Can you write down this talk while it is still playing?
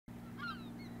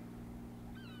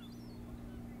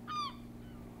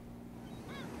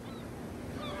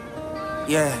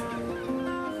Yeah.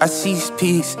 I seek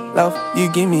peace, love, you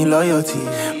give me loyalty.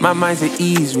 My mind's at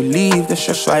ease, relief, the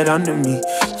stress right under me.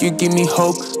 You give me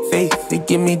hope, faith, you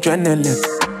give me adrenaline.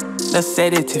 No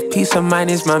sedative, peace of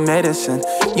mind is my medicine.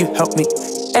 You help me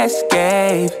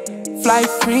escape, fly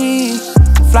free,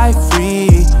 fly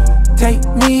free. Take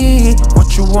me,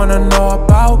 what you wanna know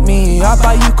about me? I'll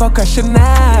buy you Coca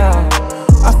Chanel,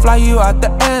 I fly you out the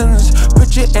ends,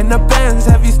 put you in the Benz,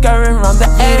 have you scurrying around the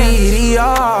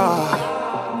ends.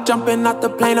 Jumping out the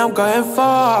plane, I'm going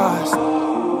fast.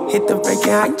 Hit the brake,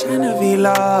 I ain't tryna be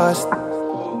lost.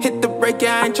 Hit the brake,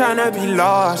 I ain't tryna be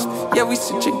lost. Yeah, we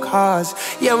switching cars,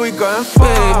 yeah, we going fast.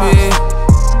 Baby,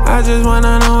 I just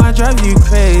wanna know I drive you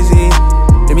crazy.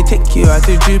 Let me take you out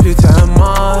to Jupiter and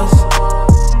Mars.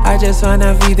 I just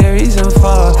wanna be the reason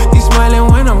for you smiling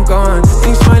when I'm gone,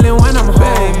 you smiling when I'm home.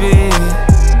 Baby,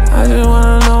 I just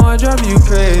wanna know I drive you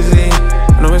crazy.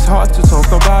 I know it's hard to talk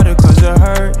about it cause it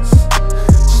hurts.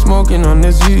 Smoking on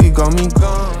this you got me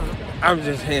gone. I'm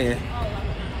just here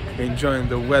enjoying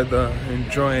the weather,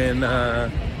 enjoying yeah,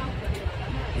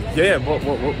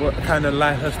 what kind of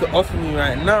life has to offer me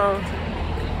right now.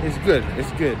 It's good,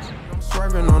 it's good.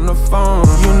 Swerving on the phone,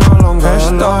 you no longer fresh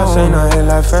starts, ain't I hit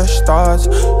like fresh starts.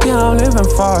 Yeah, I'm living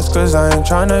fast, cause I ain't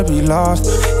tryna be lost.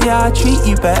 Yeah, I treat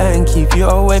you better and keep you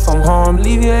away from home.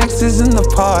 Leave your exes in the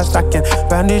past, I can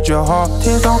bandage your heart.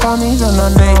 Tears don't come easy, no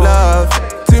fake love,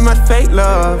 too much fake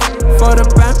love. For the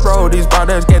bankroll, these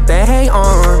brothers get the hate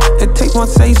on. It takes one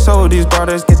say so, these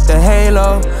brothers get the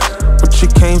halo. What you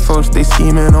came for, stay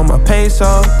scheming on my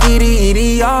peso.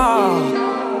 ED,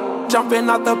 jumping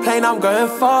out the plane, I'm going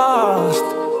fast.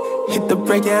 Hit the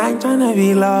brake, yeah, I ain't tryna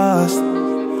be lost.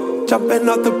 Jumping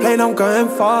out the plane, I'm going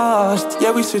fast.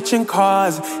 Yeah, we switching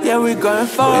cars, yeah, we going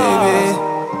fast. Baby,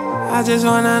 I just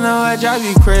wanna know I drive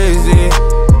you crazy.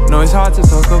 Know it's hard to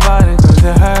talk about it cause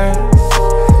it hurts.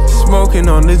 Smoking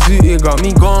on the zoo, it got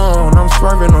me gone. I'm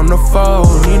swerving on the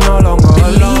phone, you no longer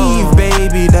believe,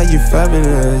 baby, that you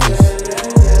fabulous.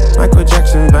 Michael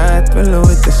Jackson bad, pillow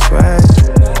with the swag.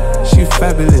 She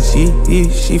fabulous, she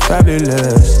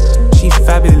fabulous. She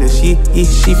fabulous, she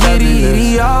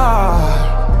fabulous.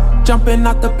 Jumping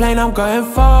out the plane, I'm going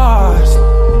fast.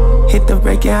 Hit the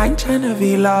brake, yeah, I ain't tryna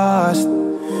be lost.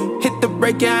 Hit the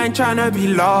brake, yeah, I ain't tryna be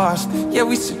lost. Yeah,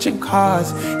 we switching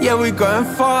cars, yeah, we going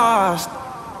fast.